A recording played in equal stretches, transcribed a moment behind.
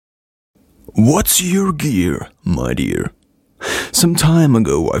What's your gear, my dear? Some time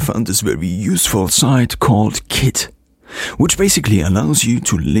ago I found this very useful site called Kit, which basically allows you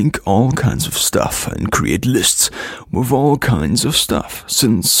to link all kinds of stuff and create lists with all kinds of stuff.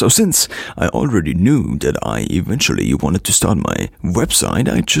 Since I already knew that I eventually wanted to start my website,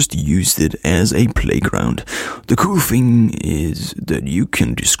 I just used it as a playground. The cool thing is that you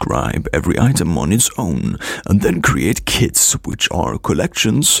can describe every item on its own and then create kits, which are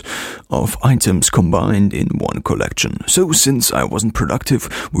collections of items combined in one collection. So since I wasn't productive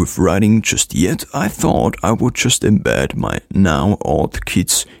with writing just yet, I thought I would just embed my now old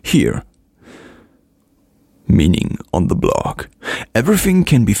kits here, meaning on the blog. Everything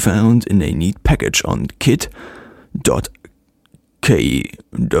can be found in a neat package on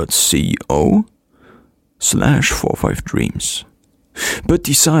kit.co/45dreams, but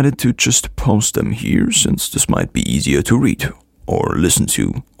decided to just post them here since this might be easier to read or listen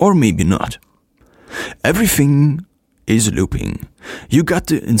to, or maybe not. Everything is looping. You got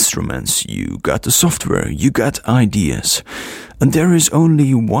the instruments, you got the software, you got ideas. And there is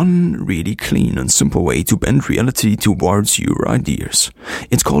only one really clean and simple way to bend reality towards your ideas.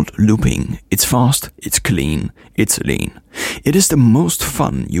 It's called looping. It's fast, it's clean, it's lean. It is the most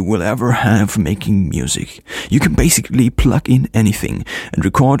fun you will ever have making music. You can basically plug in anything and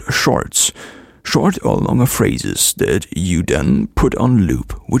record short or longer phrases that you then put on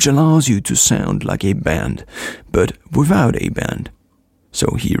loop, which allows you to sound like a band, but without a band.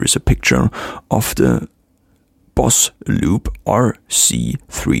 So here is a picture of the Boss Loop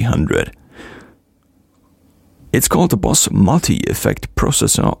RC300. It's called the Boss Multi-Effect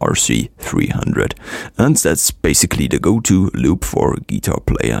Processor RC300, and that's basically the go-to loop for guitar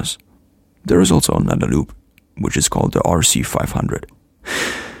players. There is also another loop, which is called the RC500.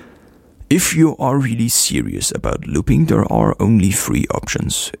 If you are really serious about looping, there are only 3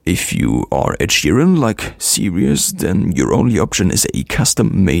 options. If you are Ed Sheeran, like serious, then your only option is a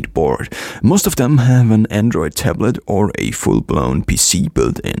custom-made board. Most of them have an Android tablet or a full-blown PC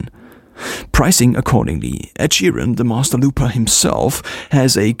built in. Pricing accordingly. Ed Sheeran, the master looper himself,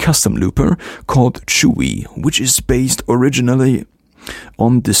 has a custom looper called Chewy, which is based originally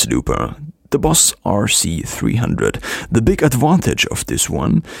on this looper, the Boss RC300. The big advantage of this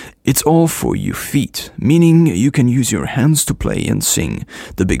one, it's all for your feet, meaning you can use your hands to play and sing.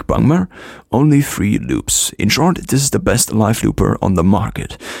 The big bummer, only 3 loops. In short, this is the best live looper on the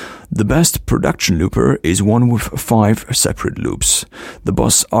market. The best production looper is one with 5 separate loops, the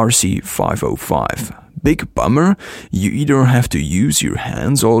Boss RC505. Big bummer, you either have to use your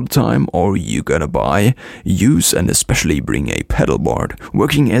hands all the time or you gotta buy, use and especially bring a pedal board,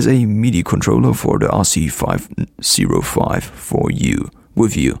 working as a MIDI controller for the RC505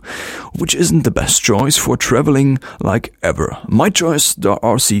 with you, which isn't the best choice for traveling like ever. My choice, the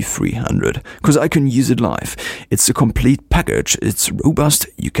RC300, cause I can use it live. It's a complete package, it's robust,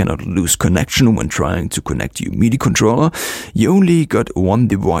 you cannot lose connection when trying to connect your MIDI controller, you only got one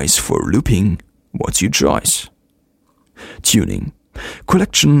device for looping. What's your choice? Tuning.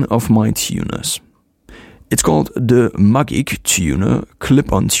 Collection of my tuners. It's called the Magic Tuner,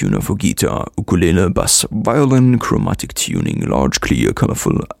 clip-on tuner for guitar, ukulele, bass, violin, chromatic tuning, large, clear,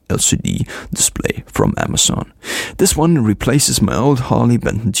 colorful LCD display from Amazon. This one replaces my old Harley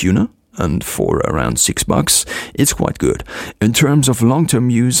Benton tuner, and for around $6, it's quite good. In terms of long-term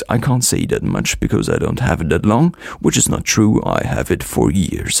use, I can't say that much because I don't have it that long, which is not true. I have it for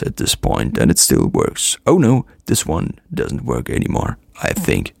years at this point and it still works. Oh no, this one doesn't work anymore. I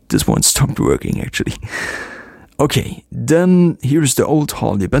think this one stopped working actually. Okay, then here's the old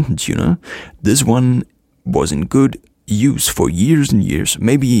Harley Benton tuner. This one was in good use for years and years,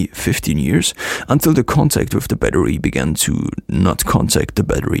 maybe 15 years, until the contact with the battery began to not contact the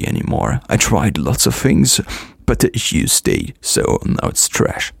battery anymore. I tried lots of things, but the issues stayed, so now it's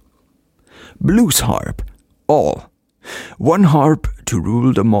trash. Blues harp. All. One harp to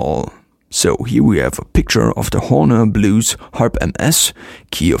rule them all. So here we have a picture of the Horner Blues Harp MS,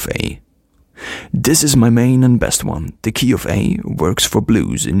 key of A. This is my main and best one. The key of A works for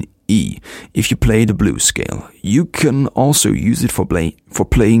blues in E if you play the blues scale. You can also use it for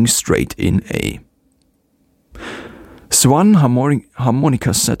playing straight in A. Swan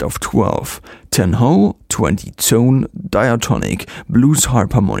harmonica set of 12, 10-hole, 20-tone diatonic blues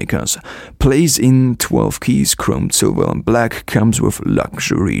harp harmonicas. Plays in 12 keys, chromed silver and black, comes with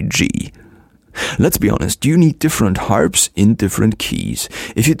luxury G. Let's be honest, you need different harps in different keys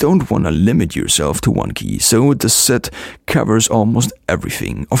if you don't want to limit yourself to one key, so the set covers almost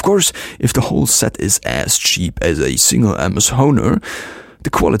everything. Of course, if the whole set is as cheap as a single MS Hohner, the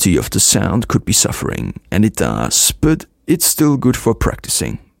quality of the sound could be suffering, and it does, but it's still good for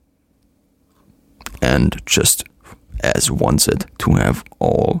practicing. and just as wanted to have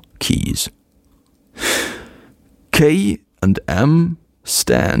all keys. K and M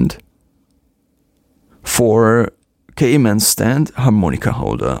stand for K-Man stand harmonica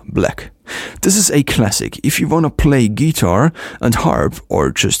holder black. This is a classic. If you want to play guitar and harp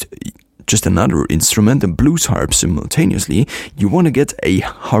or just another instrument and blues harp simultaneously, you want to get a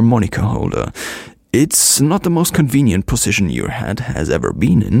harmonica holder. It's not the most convenient position your head has ever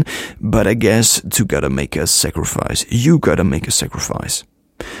been in, but I guess you gotta make a sacrifice.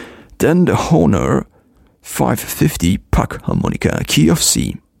 Then the Hohner 550 Puck harmonica, key of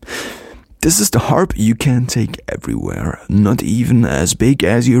C. This is the harp you can take everywhere, not even as big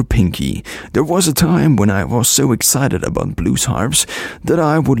as your pinky. There was a time when I was so excited about blues harps that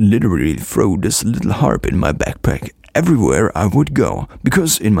I would literally throw this little harp in my backpack everywhere I would go,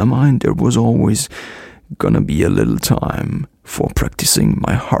 because in my mind there was always gonna be a little time for practicing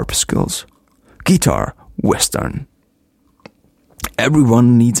my harp skills. Guitar, Western.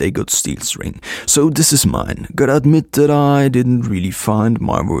 Everyone needs a good steel string, so this is mine. Gotta admit that I didn't really find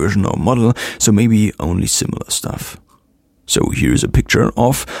my version or model, so maybe only similar stuff. So here's a picture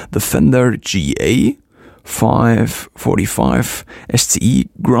of the Fender GA 545 SCE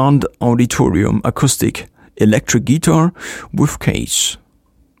Grand Auditorium Acoustic electric guitar with case.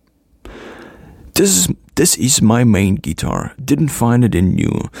 This is my main guitar. Didn't find it in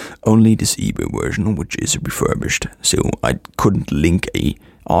new, only this eBay version, which is refurbished. So I couldn't link I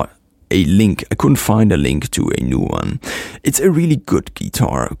couldn't find a link to a new one. It's a really good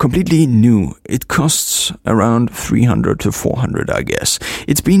guitar, completely new. It costs around 300 to 400, I guess.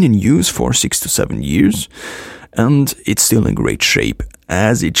 It's been in use for 6 to 7 years, and it's still in great shape,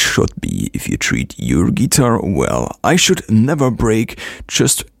 as it should be if you treat your guitar well. It should never break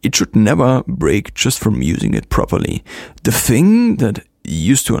just from using it properly. The thing that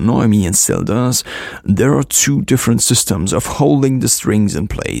used to annoy me and still does, there are two different systems of holding the strings in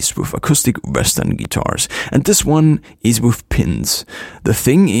place with acoustic Western guitars, and this one is with pins. The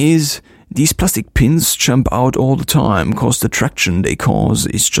thing is, these plastic pins jump out all the time cause the traction they cause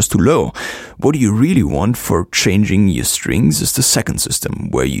is just too low. What you really want for changing your strings is the second system,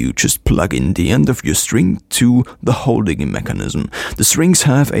 where you just plug in the end of your string to the holding mechanism. The strings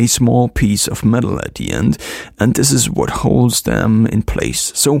have a small piece of metal at the end, and this is what holds them in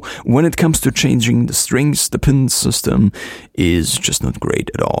place. So when it comes to changing the strings, the pin system is just not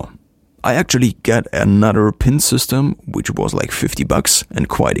great at all. I actually got another pin system, which was like $50 and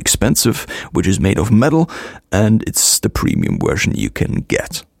quite expensive, which is made of metal, and it's the premium version you can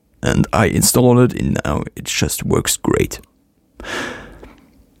get. And I installed it, and now it just works great.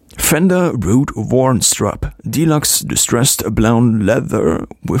 Fender Rode Worn Strap, deluxe distressed brown leather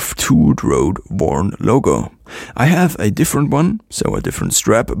with tooled Rode Worn logo. I have a different one, so a different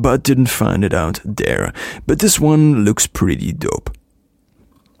strap, but didn't find it out there. But this one looks pretty dope.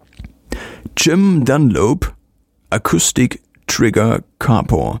 Jim Dunlop Acoustic Trigger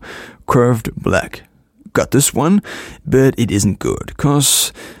Capo, curved black. Got this one, but it isn't good,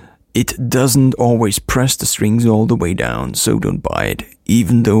 cause it doesn't always press the strings all the way down, so don't buy it,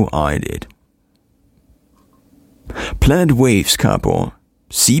 even though I did. Plaid Waves Capo,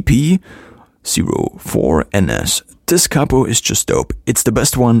 CP04NS. This capo is just dope. It's the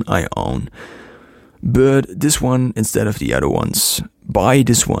best one I own. But this one instead of the other ones. Buy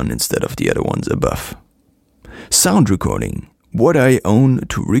this one instead of the other ones above. Sound recording. What I own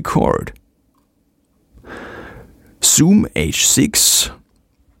to record. Zoom H6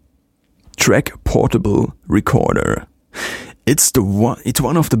 Track Portable Recorder. It's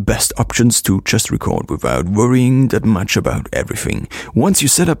one of the best options to just record without worrying that much about everything. Once you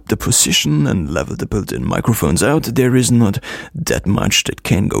set up the position and level the built-in microphones out, there is not that much that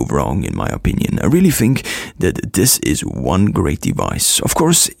can go wrong, in my opinion. I really think that this is one great device. Of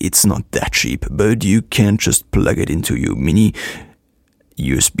course, it's not that cheap, but you can just plug it into your mini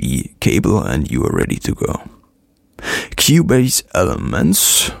USB cable and you are ready to go. Cubase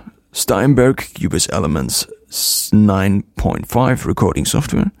Elements, Steinberg Cubase Elements 9.5 recording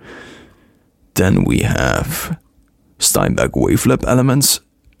software. Then we have Steinberg Wavelab Elements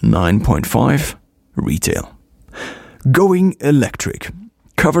 9.5 retail. Going Electric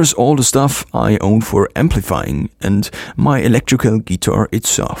covers all the stuff I own for amplifying and my electrical guitar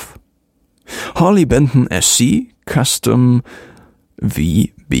itself. Harley Benton SC Custom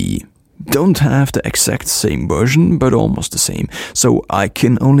VB. Don't have the exact same version, but almost the same. So I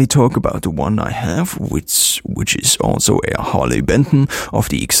can only talk about the one I have, which is also a Harley Benton of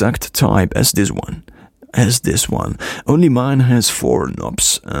the exact type as this one. as this one, only mine has 4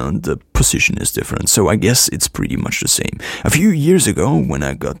 knobs and the position is different, so I guess it's pretty much the same. A few years ago, when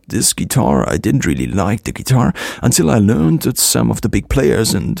I got this guitar, I didn't really like the guitar until I learned that some of the big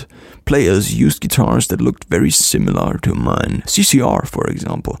players used guitars that looked very similar to mine. CCR, for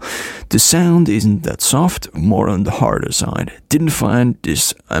example. The sound isn't that soft, more on the harder side. Didn't find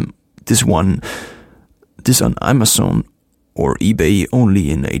this on Amazon or eBay,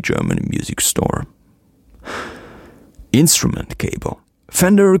 only in a German music store. Instrument cable.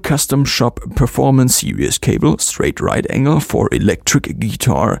 Fender Custom Shop Performance Series cable, straight right angle for electric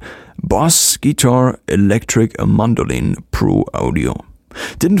guitar, bass guitar, electric mandolin, Pro Audio.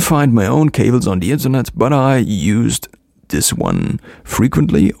 Didn't find my own cables on the internet, but I used this one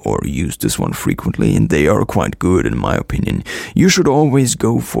frequently, and they are quite good in my opinion. You should always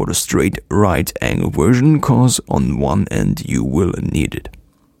go for the straight right angle version, cause on one end you will need it.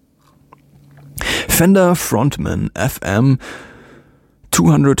 Fender Frontman FM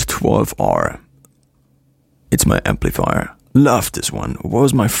 212R. It's my amplifier. Love this one.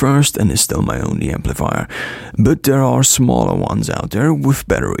 Was my first and is still my only amplifier. But there are smaller ones out there with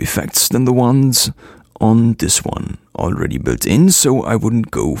better effects than the ones on this one already built in, so I wouldn't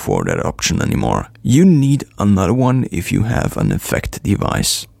go for that option anymore. You need another one if you have an effect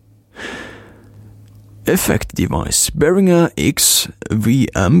device. Effect device. Behringer X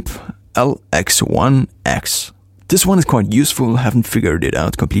V-Amp LX1X. This one is quite useful, haven't figured it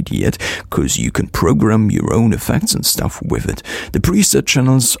out completely yet, cause you can program your own effects and stuff with it. The preset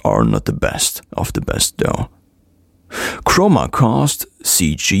channels are not the best of the best though. ChromaCast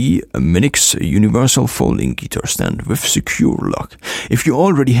CG Minix Universal Folding Guitar Stand with secure lock. If you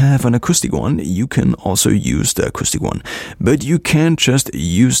already have an acoustic one, you can also use the acoustic one, but you can't just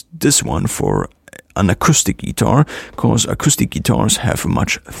use this one for an acoustic guitar, cause acoustic guitars have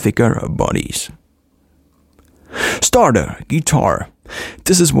much thicker bodies. Starter guitar.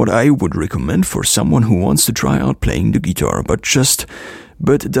 This is what I would recommend for someone who wants to try out playing the guitar, but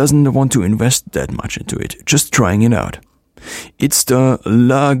doesn't want to invest that much into it, just trying it out. It's the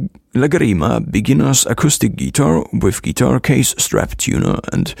Lagrima Beginner's Acoustic Guitar with guitar case, strap tuner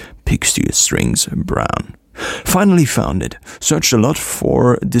and pixie strings brown. Finally found it. Searched a lot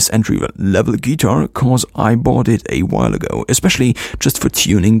for this entry-level guitar cause I bought it a while ago, especially just for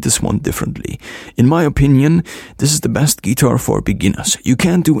tuning this one differently. In my opinion, this is the best guitar for beginners. You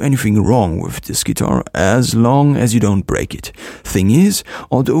can't do anything wrong with this guitar as long as you don't break it. Thing is,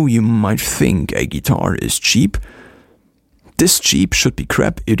 although you might think a guitar is cheap, this cheap should be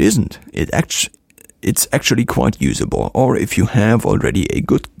crap. It isn't. It's actually quite usable, or if you have already a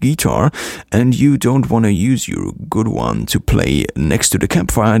good guitar and you don't want to use your good one to play next to the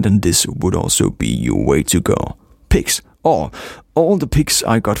campfire, then this would also be your way to go. Picks. All the picks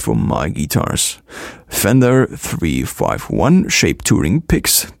I got from my guitars. Fender 351 Shape Touring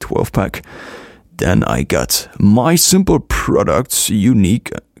picks, 12-pack. Then I got My Simple Products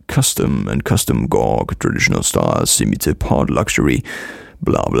Unique Custom and Custom Gorg Traditional Style Semi-Tip Hard Luxury.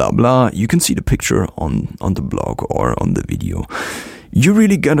 Blah blah blah. You can see the picture on the blog or on the video. You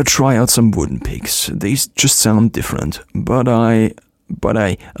really gotta try out some wooden picks. They just sound different, but I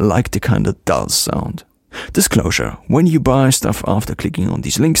like the kind of dull sound. Disclosure: when you buy stuff after clicking on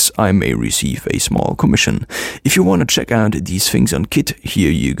these links, I may receive a small commission. If you want to check out these things on Kit, here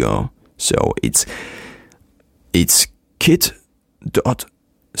you go. So it's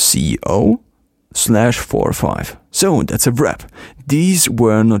kit.co/45. So that's a wrap. These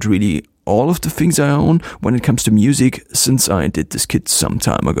were not really all of the things I own when it comes to music, since I did this kit some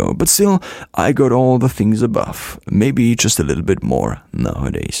time ago, but still I got all the things above, maybe just a little bit more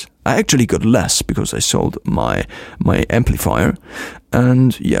nowadays. I actually got less because I sold my amplifier,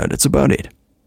 and yeah, that's about it.